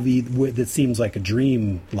a movie that seems like a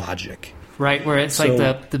dream logic. Right, where it's like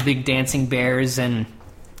the big dancing bears and,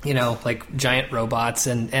 like giant robots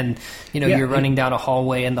and you're running down a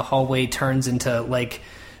hallway and the hallway turns into like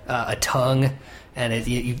a tongue and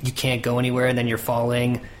you can't go anywhere and then you're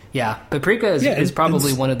falling. Yeah, Paprika is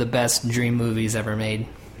probably one of the best dream movies ever made.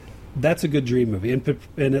 That's a good dream movie, and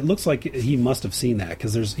it looks like he must have seen that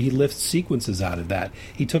because he lifts sequences out of that.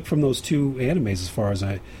 He took from those two animes, as far as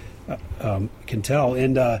I can tell,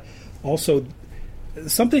 and also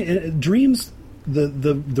dreams.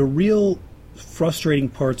 The real frustrating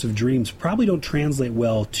parts of dreams probably don't translate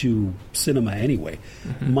well to cinema anyway.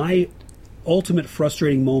 Mm-hmm. My ultimate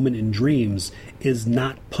frustrating moment in dreams is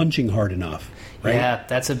not punching hard enough. Right? Yeah,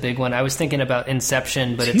 that's a big one. I was thinking about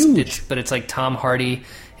Inception, but it's like Tom Hardy,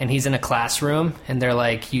 and he's in a classroom, and they're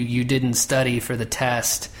like, "You didn't study for the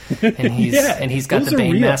test," and he's got the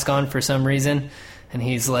Bane mask on for some reason, and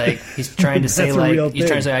he's trying to say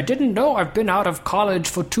I didn't know, I've been out of college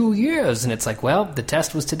for 2 years, and it's like, well, the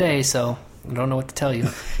test was today, so I don't know what to tell you,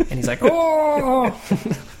 and he's like, oh.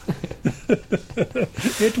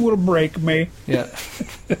 It will break me. Yeah,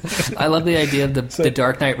 I love the idea of the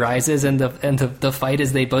Dark Knight Rises and the fight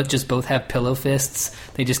is they both have pillow fists.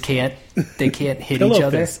 They just can't hit each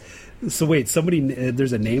other. So wait,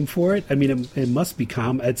 there's a name for it? I mean, it must be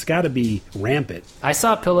it's got to be rampant. I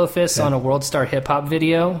saw pillow fists on a World Star Hip Hop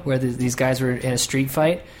video where these guys were in a street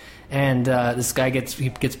fight. And this guy gets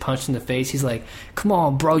punched in the face. He's like, "Come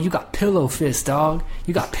on, bro, you got pillow fists, dog.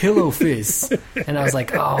 You got pillow fists." And I was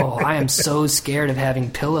like, "Oh, I am so scared of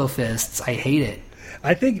having pillow fists. I hate it."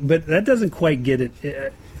 I think, but that doesn't quite get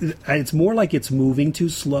it. It's more like it's moving too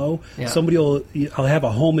slow. Yeah. I'll have a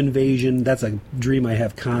home invasion. That's a dream I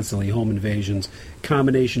have constantly. Home invasions,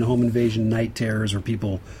 combination home invasion, night terrors, where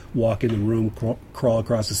people walk in the room, crawl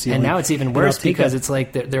across the ceiling. And now it's even worse because it's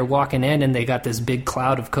like they're walking in and they got this big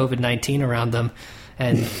cloud of COVID-19 around them.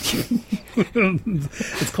 And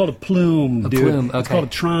it's called a plume, dude. Plume, okay. It's called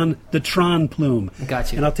the Tron plume.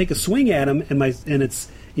 Got you. And I'll take a swing at him, and it's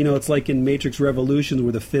it's like in Matrix Revolutions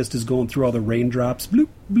where the fist is going through all the raindrops, bloop,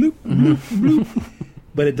 bloop, bloop, bloop,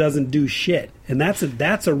 but it doesn't do shit. And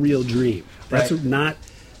that's a real dream. That's not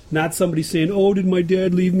Not somebody saying, "Oh, did my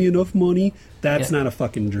dad leave me enough money?" That's not a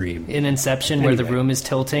fucking dream. In Inception, where the room is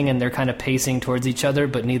tilting and they're kind of pacing towards each other,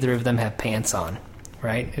 but neither of them have pants on,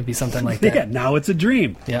 right? It'd be something like that. Yeah, now it's a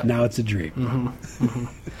dream. Yep. Now it's a dream.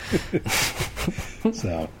 Mm-hmm.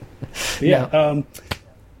 So, yeah.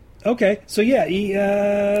 Okay, so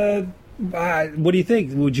yeah, what do you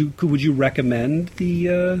think? Would you recommend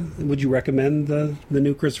the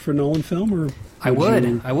new Christopher Nolan film, or I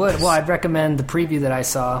would. Well, I'd recommend the preview that I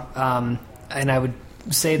saw, and I would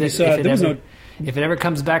say that if it ever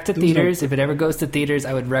comes back to theaters, if it ever goes to theaters,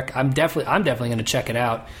 I would I'm definitely going to check it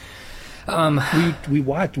out. We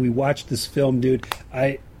watched this film, dude.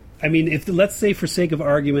 I mean, if let's say for sake of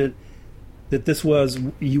argument that this was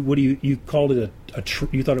you called it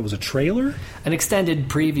you thought it was a trailer, an extended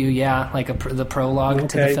preview, yeah, like the prologue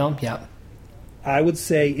to the film, yeah. I would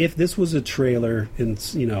say if this was a trailer, in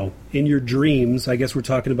your dreams, I guess we're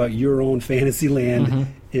talking about your own fantasy land.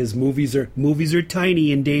 Is movies are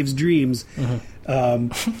tiny in Dave's dreams.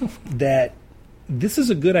 That this is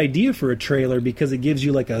a good idea for a trailer because it gives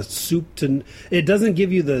you like a it doesn't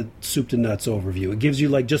give you the soup to nuts overview. It gives you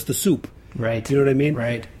like just the soup. Right. You know what I mean?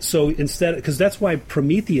 Right. So instead, because that's why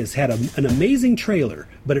Prometheus had an amazing trailer,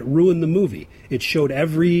 but it ruined the movie. It showed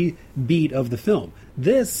every beat of the film.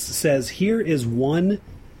 This says, here is one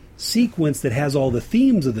sequence that has all the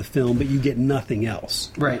themes of the film, but you get nothing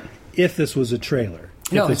else. Right. If this was a trailer.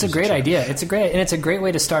 No, it's a great idea. It's a great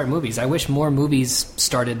way to start movies. I wish more movies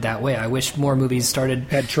started that way. I wish more movies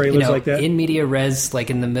had trailers like that in media res, like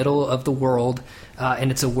in the middle of the world,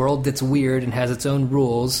 and it's a world that's weird and has its own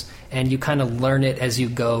rules, and you kind of learn it as you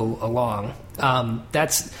go along.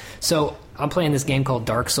 So I'm playing this game called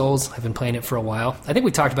Dark Souls. I've been playing it for a while. I think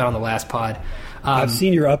we talked about it on the last pod. I've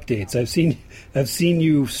seen your updates. I've seen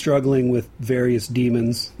you struggling with various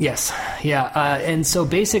demons. Yes, yeah, and so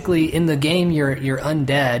basically in the game you're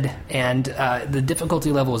undead, and the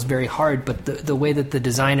difficulty level is very hard. But the way that the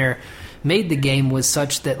designer made the game was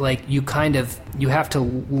such that like you have to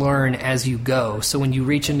learn as you go. So when you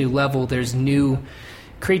reach a new level, there's new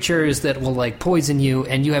creatures that will like poison you,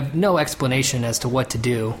 and you have no explanation as to what to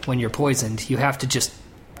do when you're poisoned. You have to just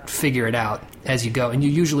figure it out as you go, and you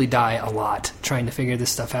usually die a lot trying to figure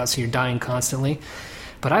this stuff out, so you're dying constantly.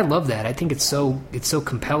 But I love that. I think it's so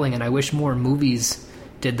compelling, and I wish more movies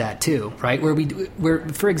did that too, right?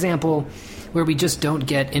 For example, where we just don't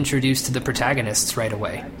get introduced to the protagonists right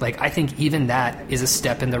away. Like, I think even that is a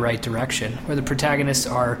step in the right direction, where the protagonists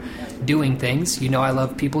are doing things. I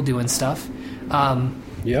love people doing stuff.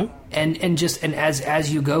 Yeah. And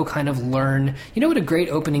as you go, kind of learn. You know what a great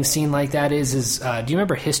opening scene like that is do you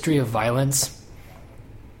remember History of Violence?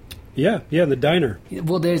 Yeah, the diner.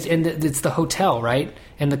 Well, it's the hotel, right?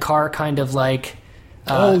 And the car kind of like.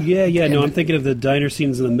 No, I'm thinking of the diner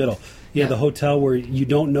scenes in the middle. Yeah, the hotel where you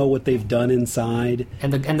don't know what they've done inside.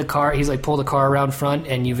 And the car, he's like, pull the car around front,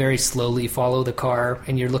 and you very slowly follow the car,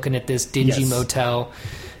 and you're looking at this dingy motel.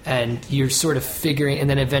 And you're sort of figuring, and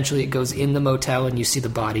then eventually it goes in the motel, and you see the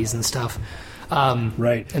bodies and stuff.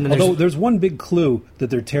 Right. And then Although there's one big clue that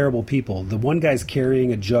they're terrible people. The one guy's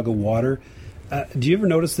carrying a jug of water. Do you ever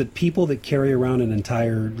notice that people that carry around an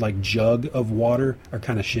entire like jug of water are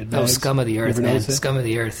kind of shitbags? Oh, scum of the earth, man! Scum of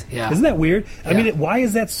the earth. Yeah. Isn't that weird? Yeah. I mean, why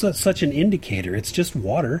is that such an indicator? It's just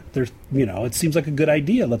water. There's, it seems like a good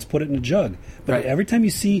idea. Let's put it in a jug. But every time you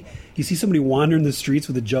see somebody wandering the streets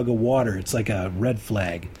with a jug of water, it's like a red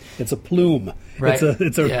flag. It's a plume. Right.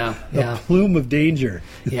 It's a plume of danger.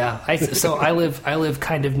 Yeah. So I live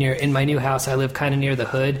kind of near, in my new house. I live kind of near the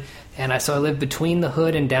hood. And I live between the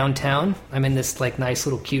hood and downtown. I'm in this like nice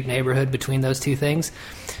little cute neighborhood between those two things.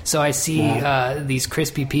 So I see these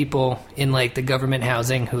crispy people in like the government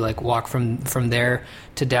housing who like walk from there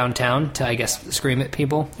to downtown to, I guess, scream at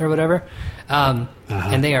people or whatever. And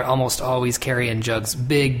they are almost always carrying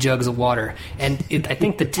big jugs of water. And I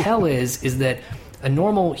think the tell is that a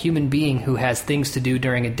normal human being who has things to do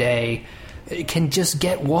during a day can just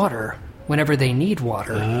get water whenever they need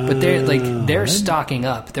water, but they're stocking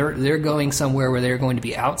up. They're going somewhere where they're going to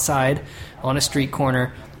be outside on a street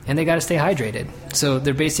corner, and they got to stay hydrated. So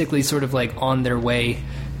they're basically sort of like on their way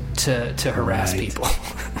to harass people.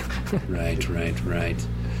 Right.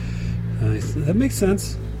 That makes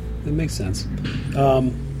sense. I was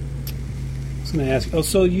going to ask. Oh,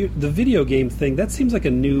 so the video game thing, that seems like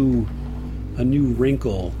a new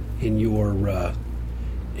wrinkle in your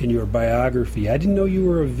biography. I didn't know you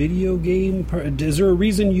were a video game. Is there a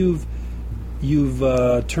reason you've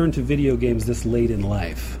turned to video games this late in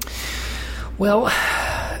life? Well,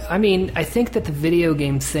 I mean, I think that the video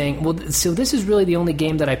game thing. Well, so this is really the only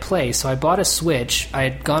game that I play. So I bought a Switch. I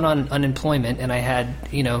had gone on unemployment, and I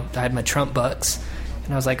had my Trump bucks,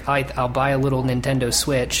 and I was like, I'll buy a little Nintendo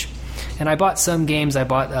Switch. And I bought some games. I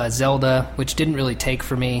bought Zelda, which didn't really take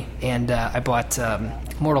for me, and I bought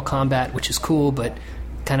Mortal Kombat, which is cool, but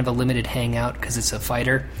kind of a limited hangout because it's a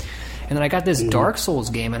fighter. And then I got this Dark Souls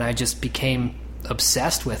game, and I just became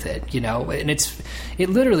obsessed with it, you know. And it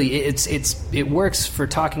works for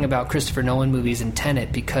talking about Christopher Nolan movies and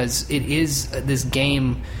Tenet, because it is this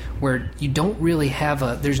game where you don't really have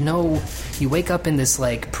you wake up in this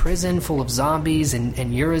like prison full of zombies,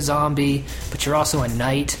 and you're a zombie, but you're also a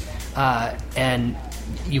knight, and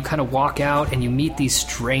you kind of walk out and you meet these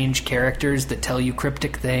strange characters that tell you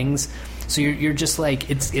cryptic things. So you're just like,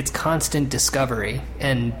 it's constant discovery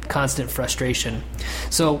and constant frustration.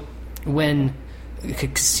 So when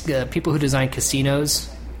people who design casinos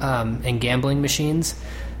and gambling machines,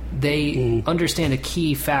 they understand a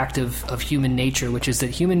key fact of human nature, which is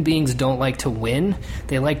that human beings don't like to win,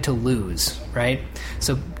 they like to lose, right?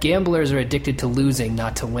 So gamblers are addicted to losing,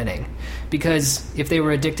 not to winning. Because if they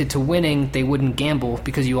were addicted to winning, they wouldn't gamble,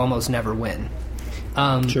 because you almost never win.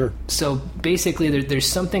 Sure. So basically, there's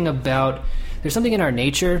something in our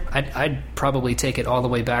nature. I'd probably take it all the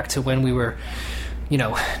way back to when we were, you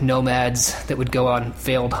know, nomads that would go on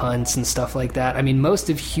failed hunts and stuff like that. I mean, most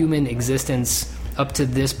of human existence up to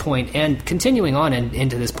this point, and continuing on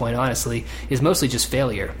into this point, honestly, is mostly just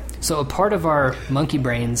failure. So a part of our monkey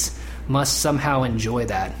brains must somehow enjoy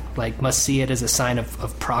that, like must see it as a sign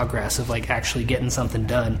of progress, of like actually getting something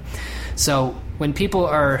done. So when people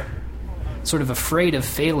are sort of afraid of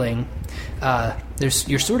failing,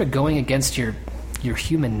 you're sort of going against your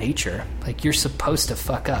human nature. Like, you're supposed to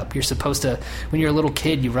fuck up. You're supposed to, when you're a little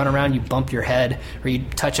kid, you run around, you bump your head, or you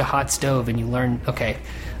touch a hot stove and you learn, okay,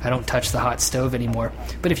 I don't touch the hot stove anymore.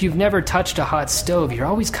 But if you've never touched a hot stove, you're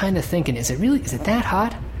always kind of thinking, is it that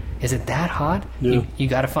hot? Is it that hot? Yeah. You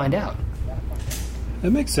got to find out.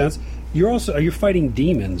 That makes sense. You're fighting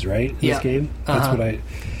demons, right? In this game? That's what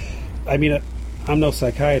I mean, I'm no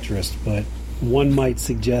psychiatrist, but one might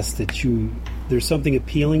suggest that there's something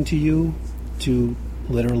appealing to you to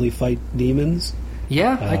literally fight demons.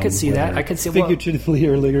 Yeah, I could see that. I could see, figuratively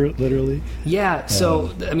or literally. Yeah.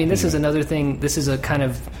 So I mean, this is another thing. This is a kind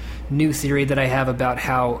of new theory that I have about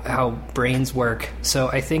how brains work. So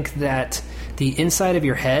I think that the inside of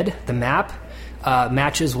your head, the map,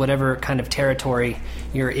 matches whatever kind of territory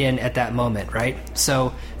you're in at that moment, right?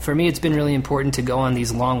 So for me, it's been really important to go on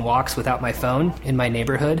these long walks without my phone in my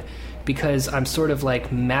neighborhood, because I'm sort of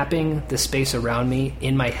like mapping the space around me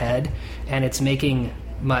in my head, and it's making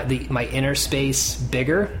my inner space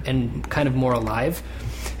bigger and kind of more alive.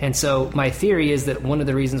 And so my theory is that one of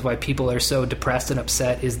the reasons why people are so depressed and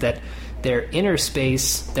upset is that their inner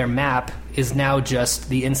space, their map, is now just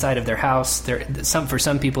the inside of their house. For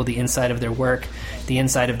some people, the inside of their work, the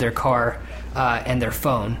inside of their car, and their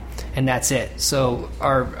phone, and that's it. So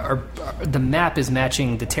the map is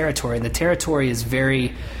matching the territory, and the territory is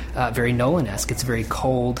very Nolan-esque. It's very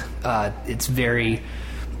cold. It's very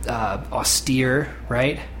austere,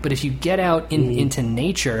 right? But if you get out into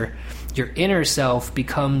nature, your inner self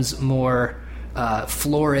becomes more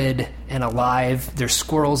florid and alive. There's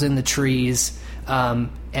squirrels in the trees,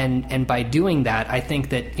 and by doing that, I think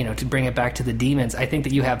that, you know, to bring it back to the demons, I think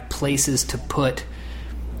that you have places to put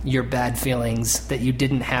your bad feelings that you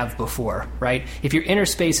didn't have before, right? If your inner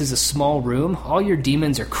space is a small room, all your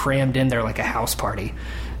demons are crammed in there like a house party.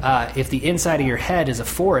 If the inside of your head is a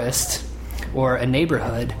forest or a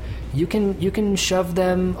neighborhood, you can shove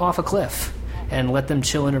them off a cliff and let them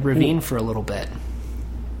chill in a ravine for a little bit.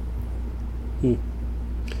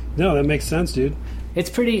 No, that makes sense, dude. It's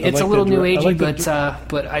pretty. It's a little new agey,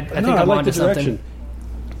 but I think I'm onto something.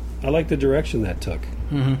 I like the direction that took.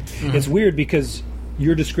 It's weird because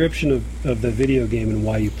your description of the video game and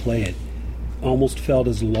why you play it almost felt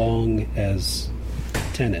as long as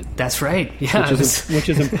Tenet. That's right. Yeah, which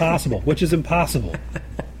is impossible.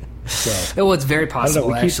 So, well, it's very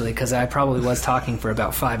possible actually, because I probably was talking for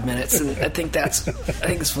about 5 minutes, and I think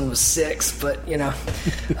this one was 6. But you know,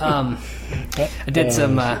 I did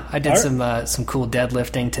some cool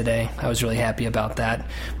deadlifting today. I was really happy about that.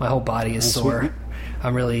 My whole body is sore.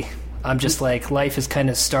 Sweet. I'm just like, life is kind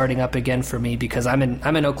of starting up again for me, because I'm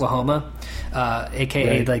in Oklahoma,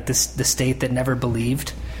 aka right, like the state that never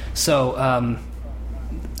believed. So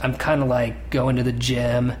I'm kind of like going to the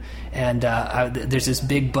gym, and there's this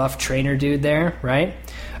big buff trainer dude there, right?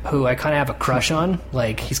 Who I kind of have a crush on.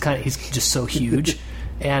 Like, he's just so huge.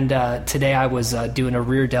 And today I was doing a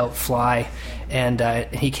rear delt fly, and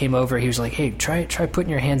he came over. He was like, "Hey, try putting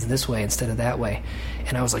your hands this way instead of that way."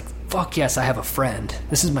 And I was like, "Fuck yes, I have a friend.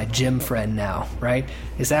 This is my gym friend now, right?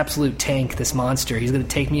 This absolute tank, this monster. He's going to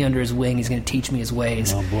take me under his wing. He's going to teach me his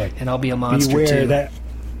ways, and I'll be a monster too."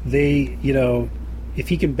 they, if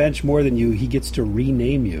he can bench more than you, he gets to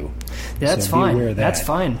rename you. That's fine. That's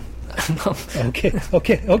fine.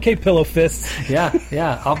 Okay, pillow fists.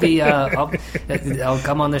 Yeah. I'll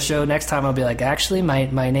come on the show next time. I'll be like, actually,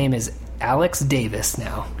 my name is Alex Davis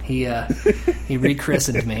now. He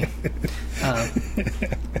rechristened me.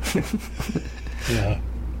 Yeah.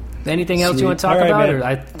 Anything else you want to talk about? Man.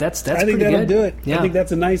 Or that's I think pretty that'll good. do it. Yeah. I think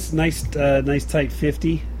that's a nice tight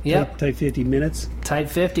 50. Yeah. Tight 50 minutes. Tight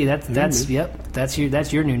 50. That's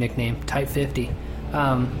your new nickname. Tight 50.